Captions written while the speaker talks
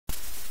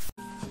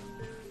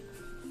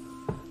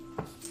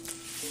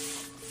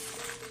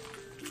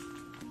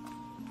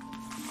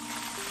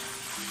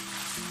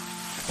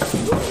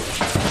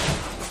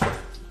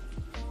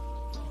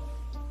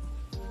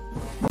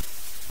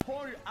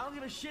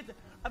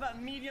about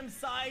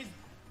medium-sized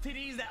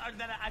titties that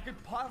I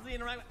could possibly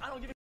interact with. I don't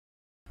give a.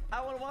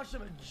 I want to watch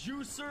some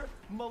juicer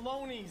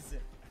Maloney's.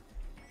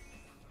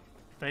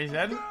 Face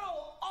head.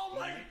 Girl, oh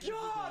my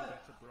god!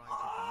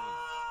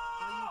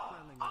 Oh!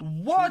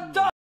 What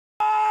the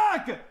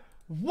fuck?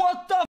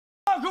 What the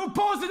fuck? Who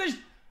posted this?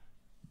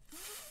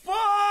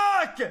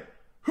 Fuck!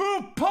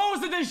 Who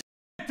posted this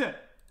shit?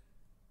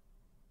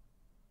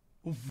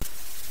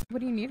 What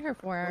do you need her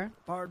for?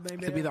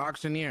 To be the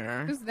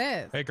auctioneer. Who's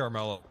this? Hey,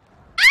 Carmelo.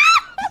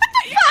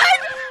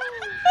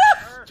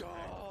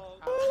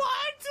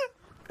 What?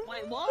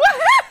 Wait, what?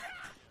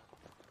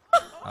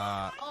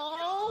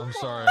 I'm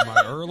sorry, am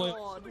I early?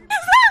 God. Is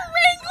that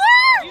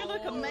Wrangler? You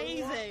look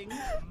amazing.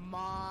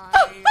 My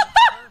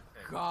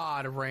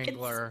God,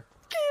 Wrangler.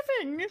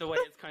 Giving. The way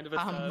it's kind of a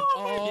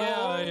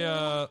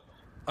Yeah,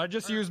 I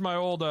just used my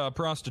old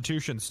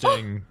prostitution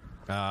sting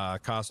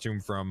costume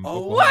from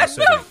Oklahoma What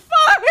City. the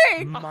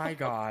fuck? My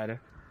God.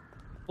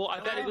 Well, I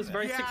bet it was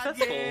very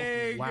successful.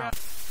 Wow.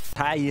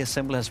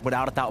 xQcl has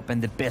without a doubt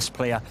been the best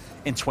player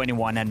in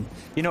 21, and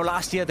you know,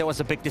 last year there was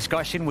a big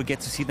discussion. We get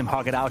to see them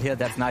hug it out here.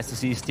 That's nice to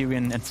see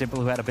Styrian and Simple,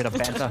 who had a bit of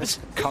banter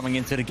coming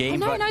into the game.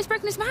 Oh no, but... now he's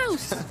broken his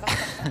mouse.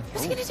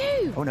 What's he gonna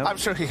do? Oh no. I'm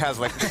sure he has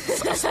like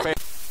a spare.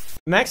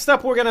 Next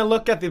up, we're gonna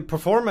look at the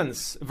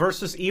performance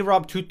versus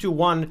Erobb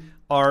 221,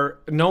 our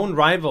known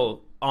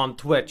rival on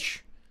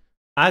Twitch.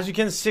 As you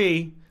can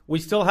see, we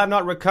still have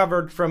not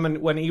recovered from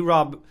when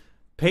Erobb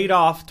paid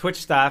off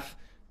Twitch staff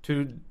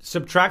to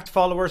subtract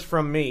followers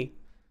from me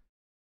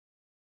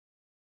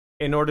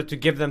in order to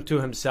give them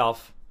to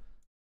himself.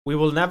 We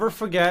will never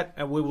forget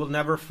and we will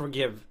never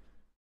forgive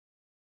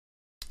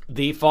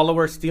the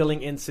follower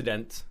stealing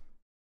incident.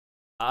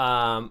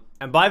 And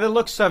by the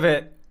looks of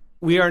it,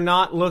 we are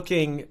not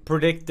looking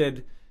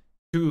predicted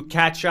to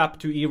catch up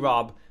to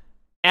Erobb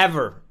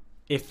ever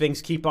if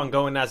things keep on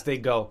going as they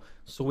go.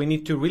 So we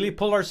need to really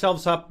pull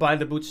ourselves up by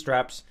the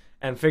bootstraps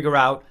and figure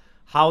out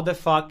how the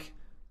fuck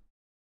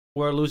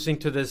we're losing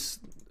to this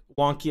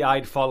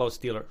wonky-eyed follow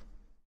stealer.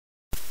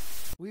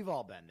 We've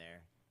all been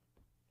there.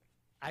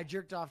 I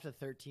jerked off to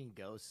 13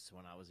 ghosts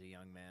when I was a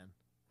young man.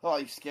 Oh,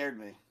 you scared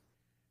me.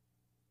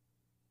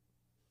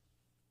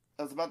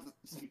 I was about to.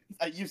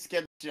 You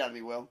scared the shit out of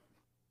me, Will.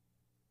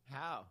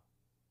 How?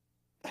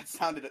 That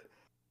sounded.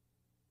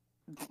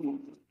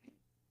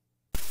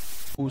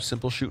 Ooh,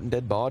 Simple shooting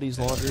dead bodies,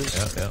 launders.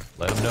 Yeah,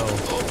 let them know.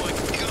 Oh my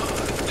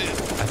god, dude.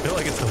 I feel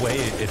like it's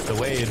the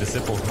way into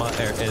Simple's mind,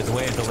 the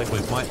way into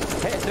Liquid's mind.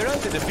 Hey, they're not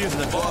defusing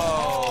them.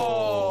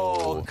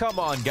 Oh, come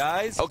on,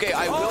 guys. Okay,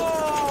 I will.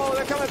 Oh,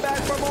 they're coming back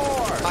for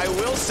more. I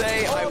will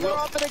say. Oh, they're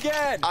up and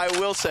again. I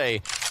will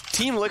say.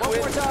 Team Liquid. One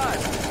more time.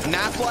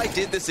 Nmplol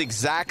did this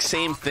exact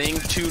same thing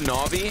to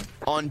Navi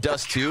on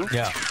Dust 2.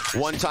 Yeah.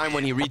 One time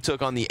when he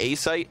retook on the A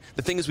site.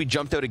 The thing is, we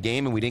jumped out a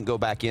game and we didn't go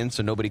back in,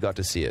 so nobody got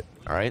to see it.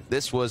 All right,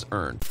 this was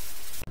earned.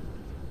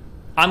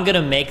 I'm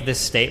gonna make this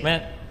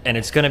statement, and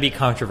it's gonna be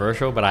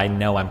controversial, but I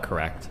know I'm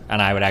correct,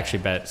 and I would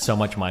actually bet so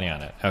much money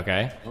on it.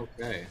 Okay.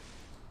 Okay.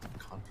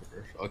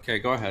 Controversial. Okay,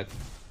 go ahead.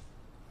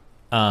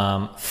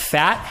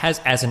 Fat has,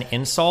 as an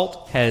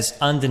insult, has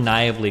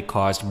undeniably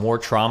caused more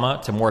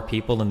trauma to more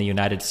people in the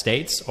United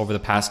States over the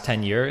past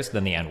 10 years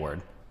than the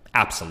N-word.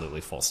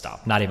 Absolutely, full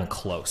stop. Not even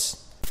close.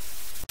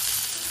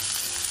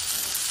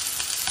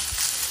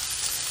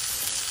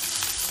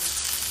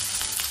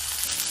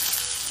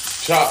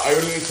 Chat, I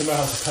only need to know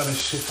how to turn this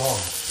shit on,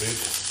 dude.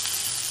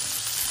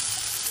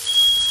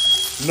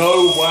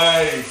 No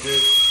way,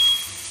 dude.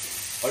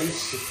 Are you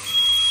sick?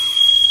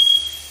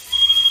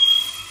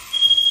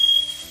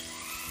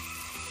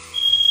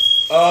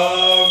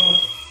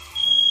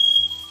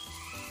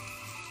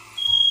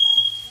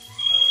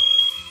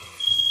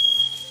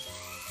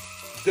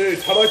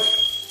 Dude, how do I...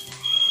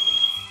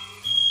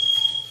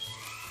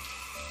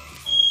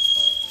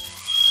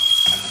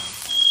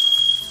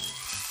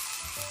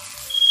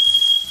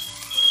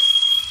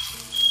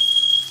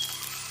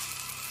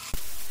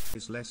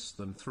 Is less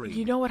than 3.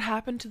 You know what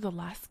happened to the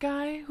last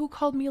guy who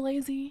called me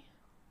lazy?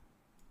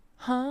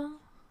 Huh?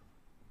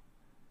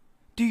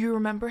 Do you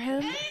remember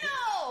him?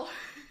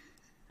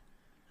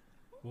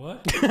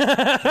 What?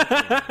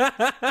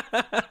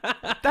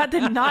 That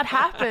did not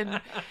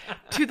happen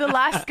to the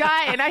last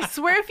guy, and I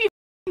swear if you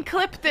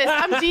clip this,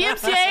 I'm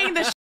DMCAing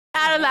the shit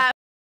out of that.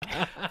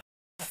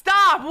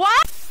 Stop!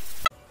 What?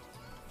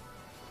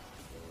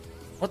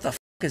 What the f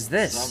is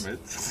this? Summit.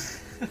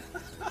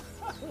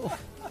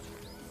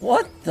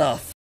 What the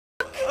f?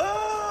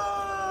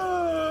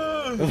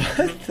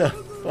 What the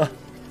fuck?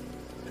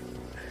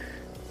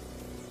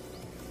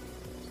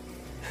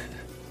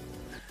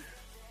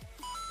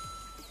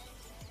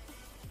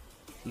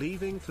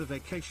 Leaving for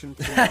vacation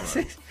tomorrow.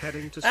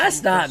 Heading to That's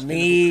some not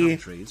me.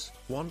 countries.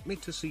 Want me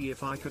to see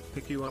if I could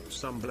pick you up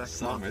some black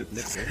market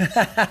nipples?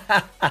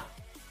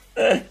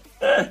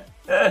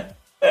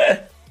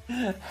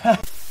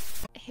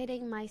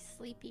 Hitting my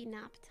sleepy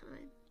nap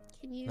time.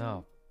 Can you?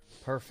 No.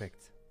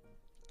 Perfect.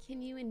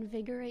 Can you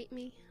invigorate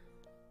me?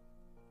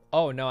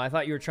 Oh, no, I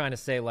thought you were trying to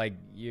say, like,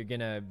 you're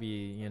gonna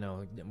be, you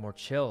know, more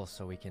chill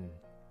so we can...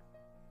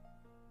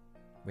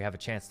 we have a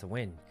chance to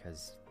win,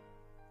 because...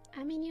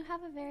 I mean, you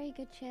have a very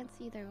good chance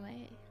either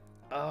way.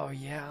 Oh,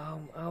 yeah,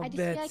 I'll I just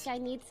bet. feel like I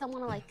need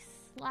someone to, like,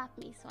 slap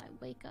me so I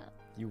wake up.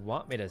 You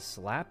want me to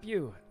slap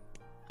you?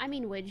 I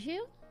mean, would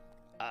you?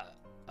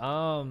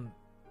 I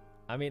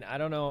mean, I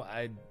don't know.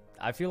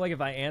 I feel like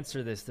if I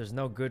answer this, there's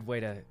no good way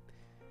to...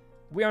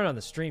 We aren't on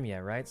the stream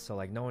yet, right? So,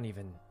 like, no one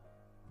even...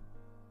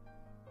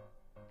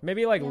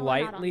 Maybe, like, No,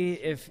 lightly,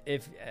 if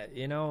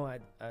you know,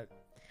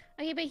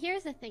 Okay, but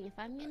here's the thing.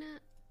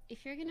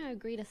 If you're gonna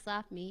agree to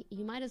slap me,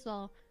 you might as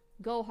well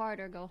go hard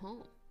or go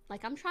home.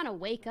 Like, I'm trying to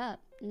wake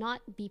up,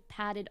 not be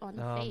patted on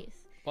the face.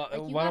 Well,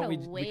 like, you why gotta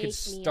don't we wake could me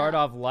start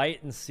up. off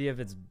light and see if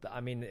it's... I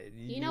mean,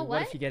 You know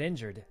what if what? you get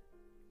injured?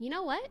 You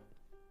know what?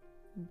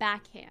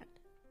 Backhand.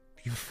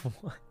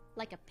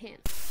 Like a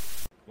pimp.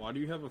 Why do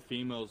you have a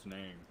female's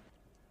name?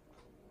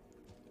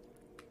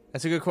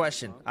 That's a good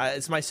question.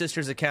 It's my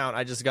sister's account.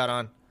 I just got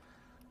on.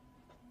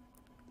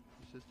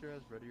 Your sister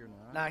has Ready or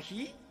Not? Nah,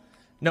 he?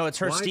 No, it's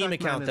her Why Steam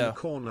that account man though. in the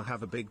corner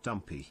have a big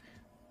dumpy?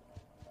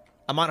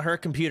 I'm on her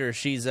computer.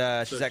 She's So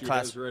at she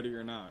class. has Ready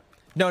or Not?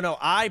 No,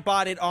 I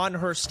bought it on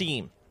her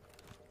Steam.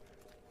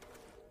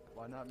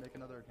 Why not make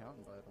another account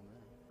and buy it on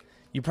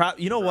there?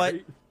 You know what?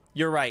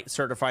 You're right,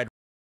 certified.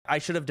 I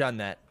should have done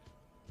that.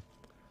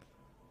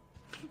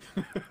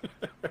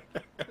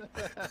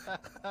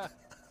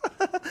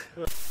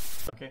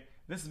 Okay,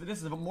 this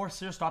is a more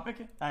serious topic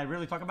I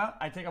really talk about.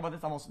 I think about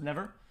this almost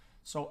never.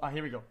 So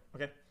here we go.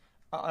 Okay,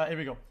 here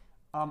we go.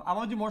 I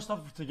want to do more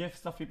stuff to give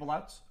stuff people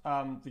out,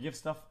 to give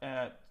stuff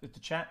to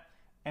chat,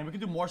 and we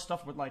can do more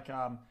stuff with like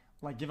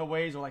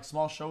giveaways or like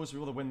small shows for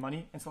people to win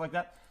money and stuff like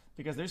that.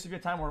 Because there used to be a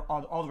time where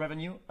all the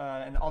revenue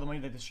and all the money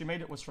that the stream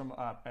made was from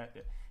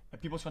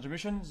people's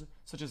contributions,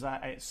 such as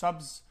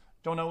subs,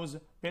 donos,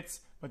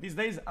 bits. But these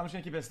days, I'm just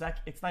gonna keep it a stack.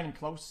 It's not even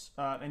close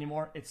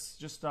anymore. It's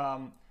just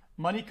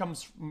money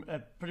comes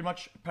pretty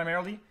much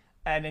primarily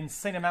an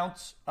insane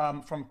amount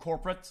from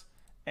corporate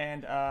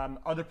and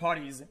other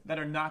parties that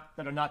are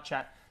not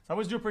chat. So I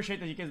always do appreciate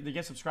that you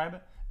guys subscribe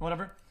and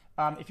whatever.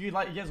 If you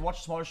guys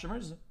watch smaller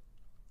streamers,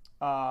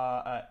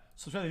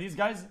 subscribe to these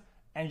guys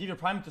and give your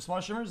prime to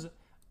smaller streamers.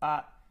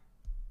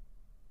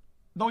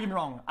 Don't get me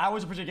wrong. I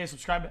always appreciate you guys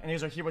subscribe and you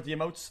guys are here with the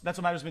emotes. That's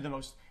what matters to me the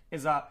most.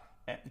 Is the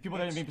people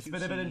that are being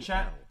participated in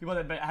chat, people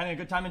that are having a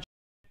good time in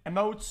chat,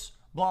 emotes,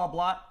 blah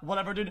blah,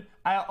 whatever, dude.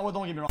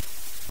 Don't get me wrong.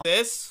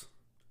 This.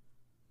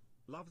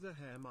 Love the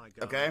hair, my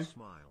girl. Okay.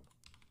 Smile.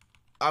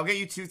 I'll get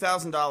you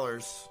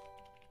 $2,000.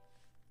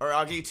 Or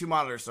I'll get you 2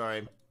 monitors,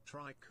 sorry.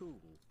 Try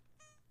cool.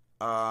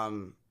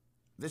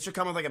 This should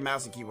come with like a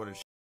mouse and keyboard and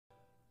shit.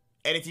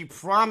 And if you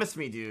promise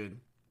me, dude,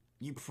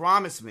 you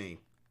promise me,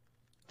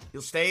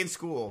 you'll stay in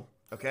school,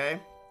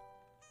 okay?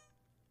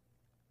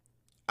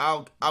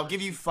 I'll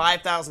give you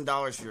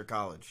 $5,000 for your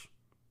college.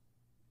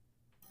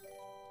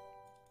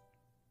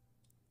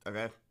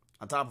 Okay?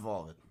 On top of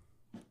all of it.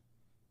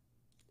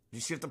 You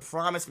just have to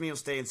promise me you'll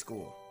stay in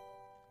school.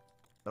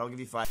 But I'll give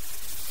you 5.